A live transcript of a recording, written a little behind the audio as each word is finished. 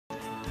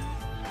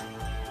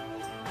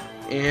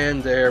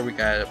And there we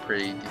got a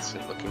pretty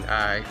decent looking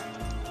eye.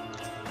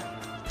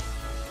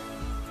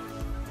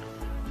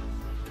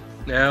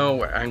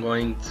 Now I'm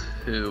going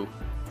to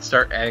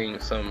start adding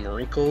some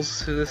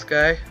wrinkles to this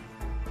guy.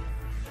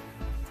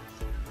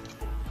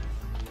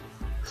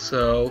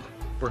 So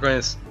we're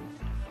going to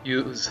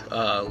use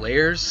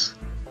layers,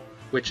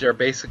 which are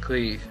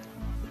basically,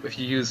 if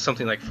you use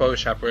something like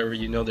Photoshop or whatever,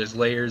 you know there's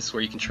layers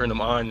where you can turn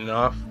them on and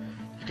off.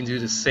 You can do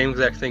the same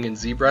exact thing in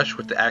ZBrush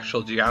with the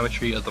actual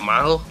geometry of the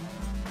model.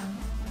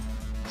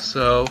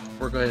 So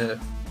we're going to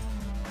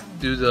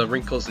do the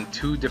wrinkles in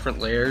 2 different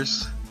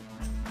layers.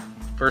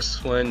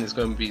 First one is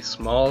going to be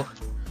small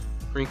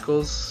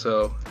wrinkles,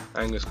 so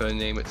I'm just going to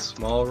name it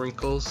small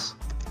wrinkles.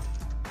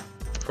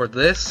 For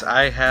this,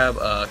 I have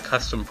a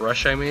custom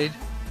brush I made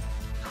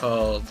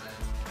called,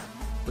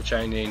 which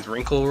I named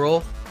Wrinkle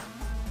Roll.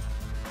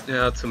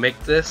 Now to make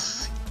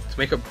this,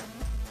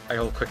 I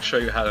will quick show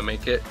you how to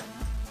make it.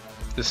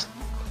 Just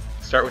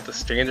start with the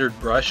standard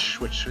brush,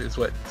 which is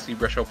what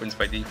ZBrush opens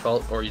by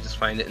default, or you just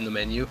find it in the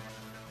menu.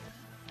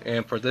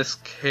 And for this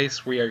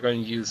case, we are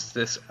going to use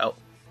this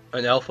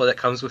an alpha that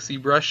comes with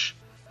ZBrush,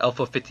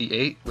 alpha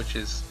 58, which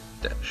is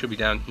should be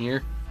down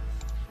here.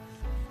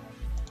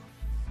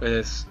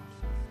 Going to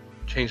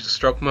change the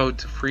stroke mode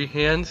to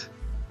freehand,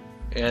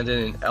 and then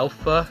in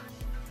alpha,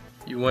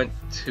 you want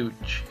to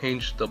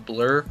change the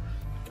blur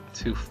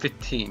to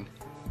 15.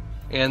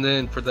 And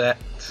then for that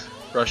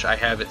brush, I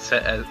have it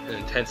set at an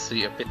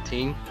intensity of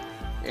 15.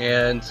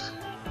 And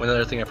one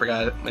other thing I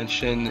forgot to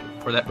mention,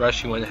 for that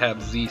brush, you want to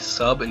have Z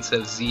sub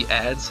instead of Z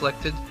add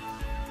selected.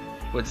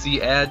 What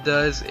Z add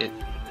does, it's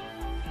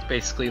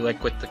basically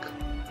like with the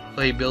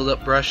clay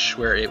buildup brush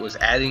where it was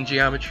adding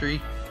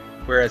geometry,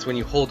 whereas when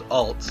you hold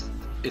Alt,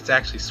 it's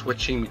actually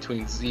switching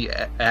between Z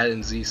add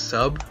and Z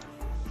sub.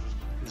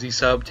 Z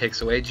sub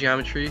takes away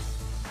geometry,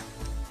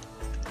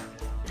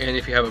 and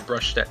if you have a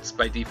brush that's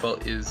by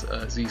default is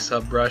a Z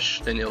sub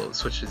brush, then it'll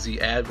switch to Z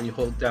add when you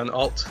hold down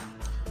Alt.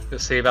 To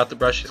save out the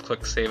brush, just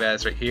click Save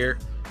As right here,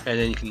 and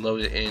then you can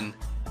load it in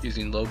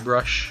using Load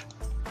Brush.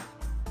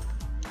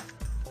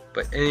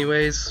 But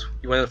anyways,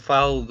 you want to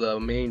follow the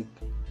main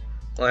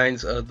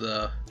lines of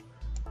the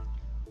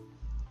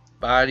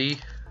body,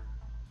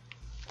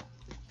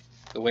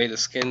 the way the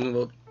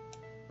skin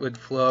would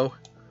flow.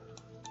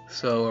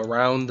 So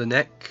around the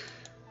neck,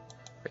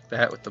 like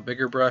that with the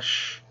bigger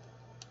brush.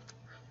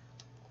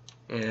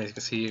 And as you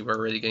can see, we're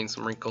already getting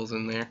some wrinkles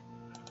in there.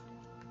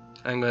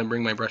 I'm going to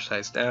bring my brush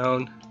size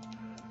down.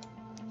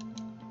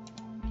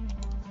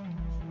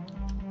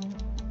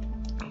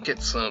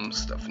 Get some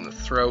stuff in the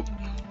throat,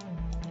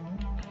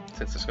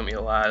 since there's going to be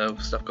a lot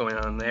of stuff going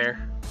on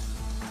there.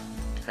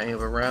 Kind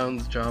of around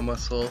the jaw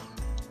muscle.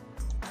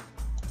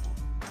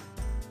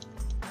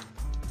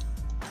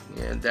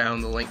 And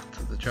down the length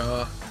of the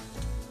jaw.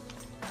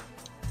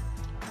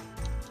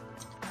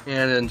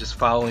 And then just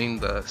following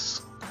the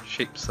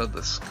shapes of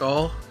the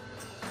skull.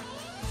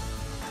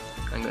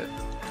 I'm going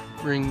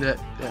to bring that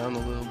down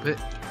a little bit.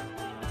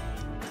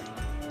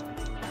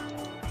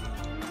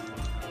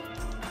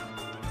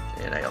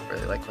 And I don't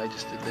really like what I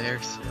just did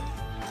there, so.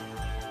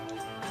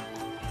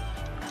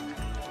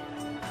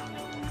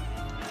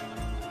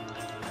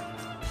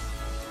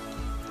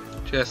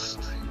 Just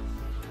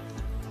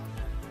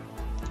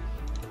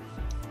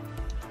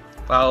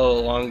follow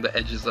along the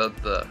edges of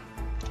the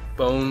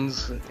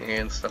bones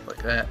and stuff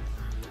like that,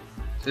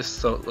 just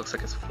so it looks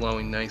like it's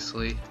flowing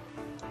nicely.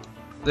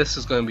 This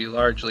is going to be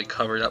largely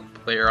covered up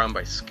later on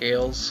by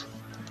scales,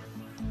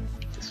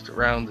 just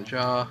around the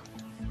jaw.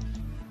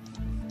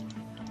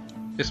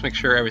 Just make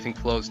sure everything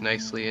flows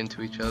nicely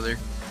into each other.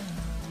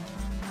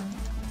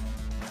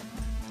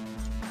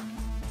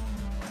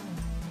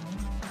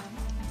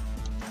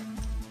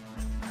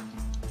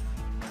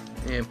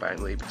 And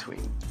finally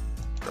between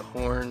the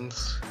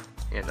horns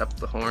and up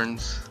the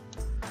horns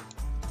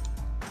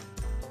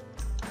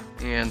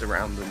and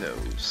around the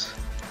nose.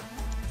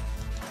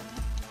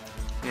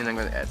 And I'm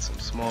going to add some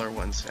smaller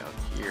ones down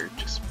here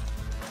just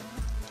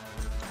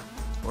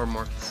for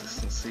more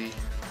consistency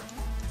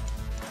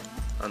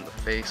on the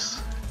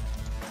face,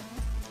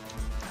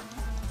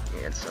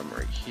 and some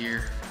right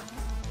here.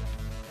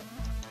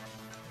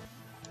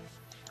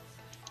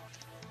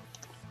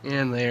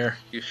 And there,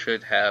 you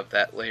should have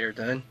that layer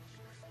done.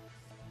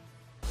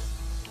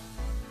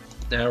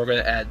 Now we're going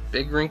to add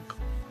big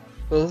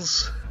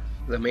wrinkles,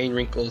 the main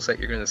wrinkles that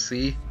you're going to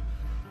see.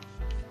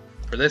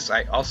 For this,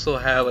 I also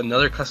have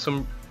another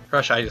custom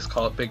brush. I just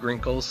call it Big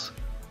Wrinkles.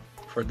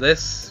 For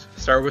this,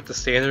 start with the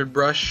standard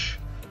brush,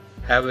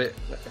 have it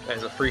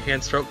as a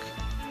freehand stroke.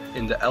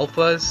 In the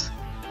alphas,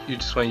 you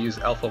just want to use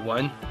alpha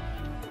 1,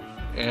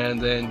 and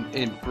then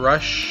in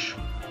brush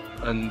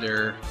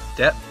under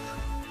depth,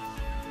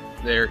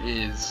 there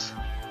is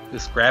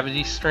this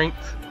gravity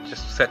strength.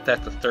 Just set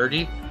that to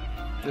 30.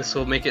 This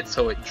will make it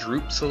so it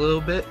droops a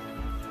little bit,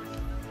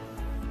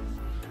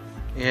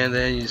 and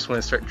then you just want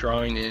to start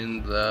drawing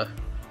in the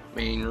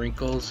main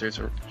wrinkles.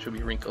 Should be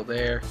a wrinkle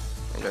there.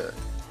 I'm gonna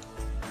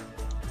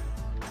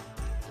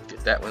get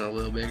that one a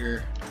little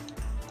bigger.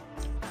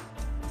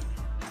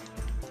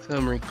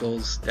 some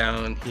wrinkles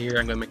down here.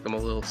 I'm going to make them a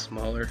little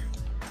smaller.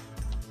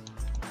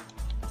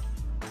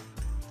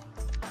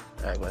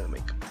 I'm going to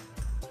make them.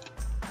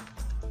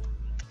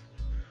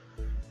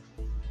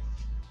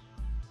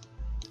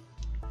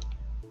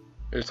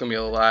 There's going to be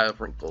a lot of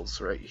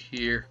wrinkles right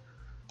here.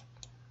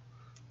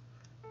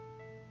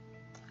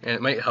 And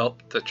it might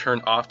help to turn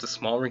off the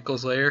small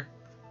wrinkles layer.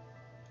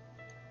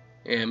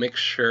 And make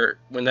sure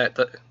when that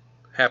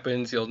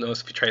happens, you'll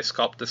notice if you try to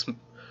sculpt, this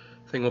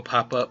thing will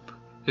pop up.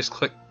 Just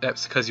click,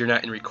 that's because you're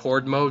not in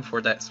record mode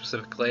for that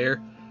specific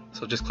layer.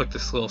 So just click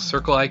this little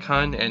circle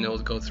icon and it'll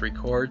go to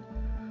record.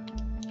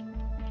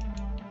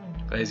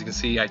 As you can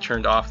see, I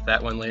turned off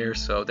that one layer,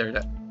 so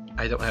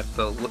I don't have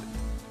to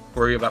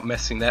worry about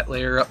messing that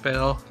layer up at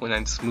all when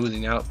I'm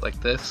smoothing out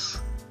like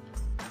this.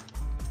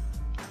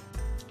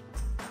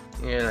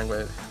 And I'm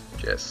going to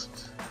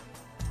just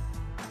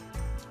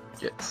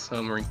get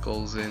some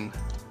wrinkles in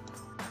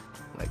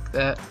like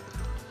that.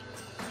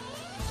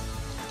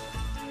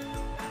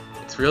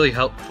 It's really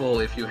helpful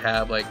if you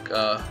have like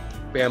a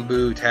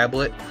bamboo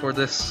tablet for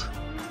this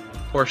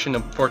portion.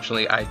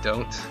 Unfortunately, I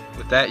don't.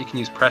 With that, you can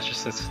use pressure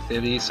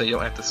sensitivity, so you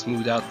don't have to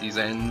smooth out these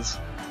ends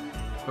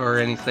or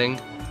anything.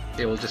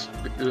 It will just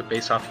do it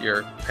based off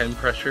your pen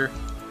pressure,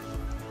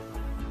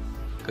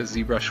 because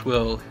ZBrush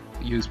will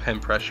use pen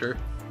pressure.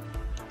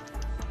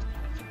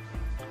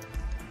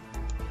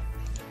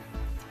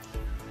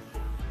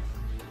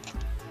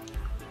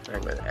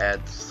 I'm going to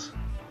add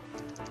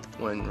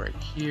one right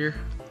here,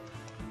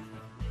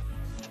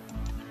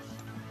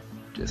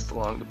 just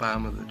along the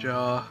bottom of the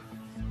jaw.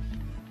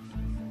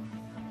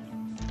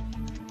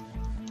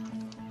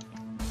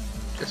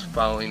 Just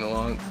following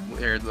along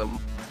where that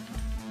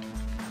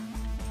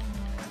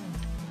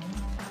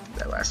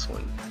last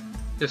one.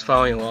 Just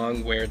following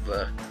along where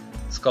the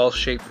skull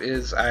shape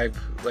is.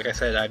 Like I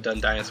said, I've done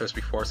dinosaurs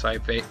before, so I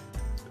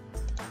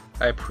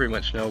pretty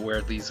much know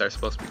where these are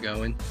supposed to be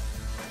going.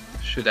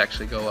 Should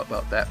actually go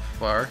about that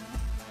far.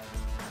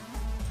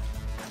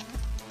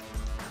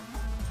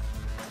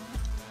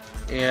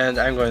 And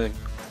I'm going to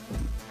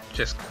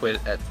just quit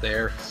at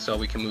there so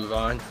we can move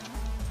on.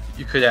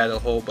 You could add a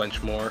whole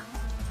bunch more.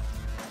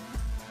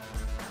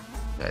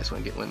 I just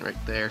want to get one right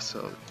there,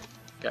 so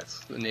got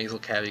the nasal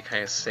cavity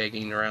kind of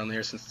sagging around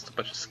there since it's a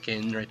bunch of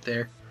skin right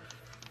there.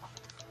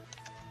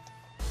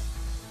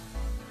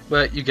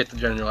 But you get the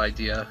general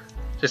idea.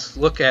 Just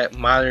look at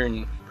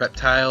modern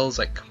reptiles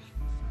like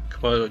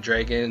Komodo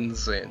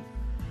dragons and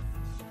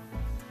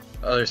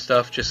other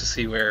stuff just to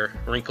see where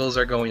wrinkles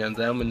are going on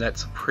them, and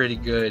that's a pretty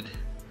good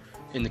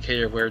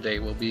indicator of where they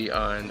will be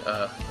on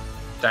a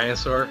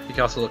dinosaur. You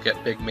can also look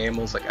at big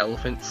mammals like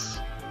elephants.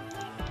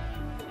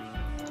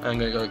 I'm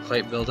going to go to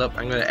clay buildup.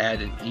 I'm going to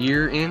add an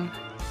ear in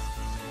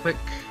quick.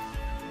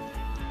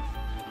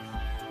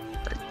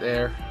 Right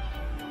there.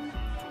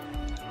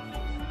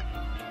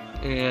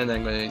 And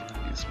I'm going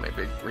to use my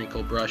big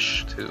wrinkle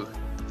brush to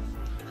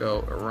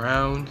go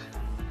around.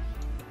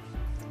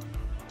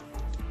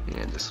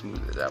 And just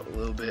smooth it out a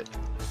little bit.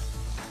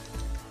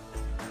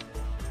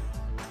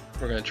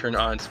 We're going to turn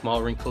on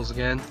small wrinkles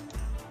again.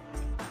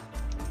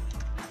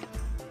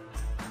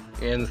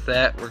 And with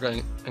that, I'm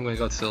going to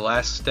go to the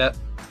last step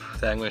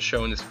that I'm going to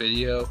show in this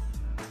video,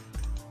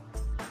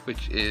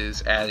 which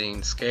is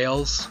adding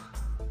scales.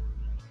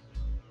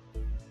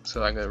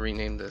 So I'm going to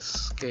rename this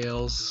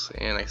scales,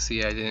 and I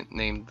see I didn't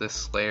name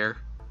this layer,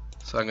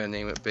 so I'm going to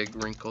name it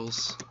big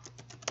wrinkles.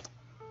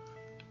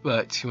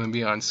 But you want to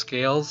be on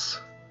scales.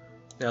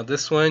 Now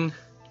this one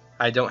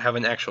I don't have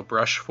an actual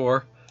brush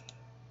for,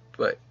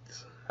 but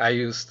I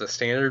use the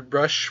standard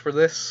brush for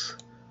this.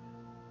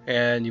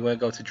 And you want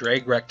to go to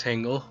drag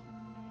rectangle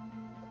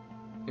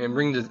and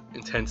bring the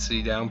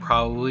intensity down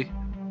probably.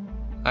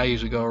 I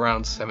usually go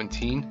around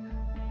 17.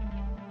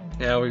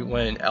 Now we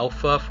want an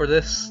alpha for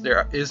this.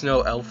 There is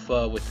no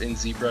alpha within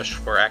ZBrush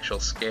for actual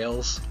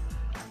scales,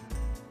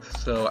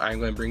 so I'm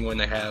going to bring one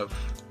I have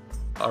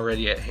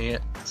already at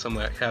hand.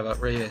 Someone I have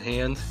already at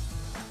hand.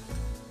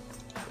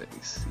 Let me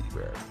see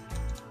where.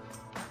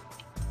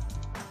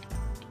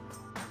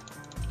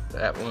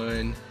 That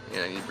one,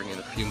 and I need to bring in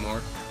a few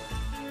more.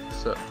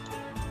 So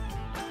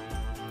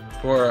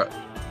for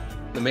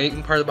the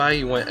main part of the body,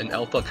 you want an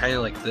alpha kind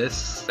of like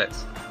this that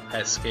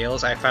has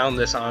scales. I found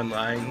this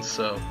online,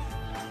 so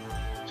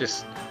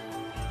just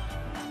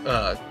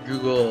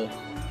Google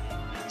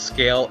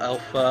scale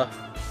alpha,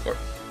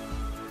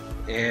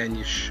 and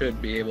you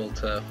should be able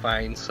to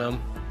find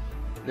some.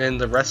 Then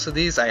the rest of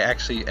these I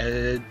actually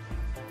edited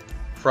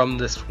from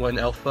this one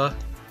alpha.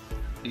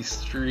 These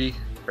three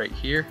right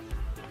here.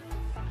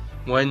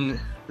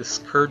 This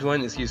curved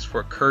one is used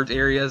for curved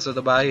areas of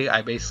the body.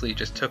 I basically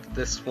just took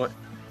this one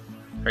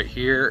right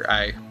here,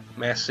 I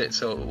masked it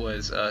so it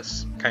was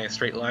kind of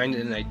straight lined,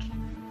 and I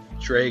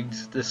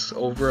dragged this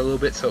over a little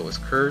bit so it was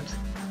curved.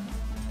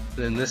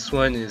 And then this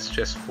one is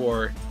just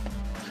for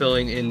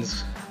filling in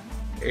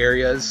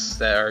areas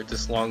that are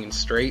just long and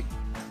straight.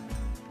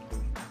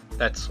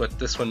 That's what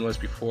this one was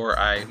before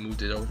I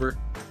moved it over.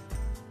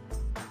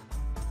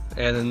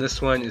 And then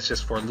this one is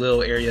just for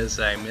little areas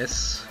that I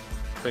miss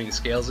putting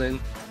scales in.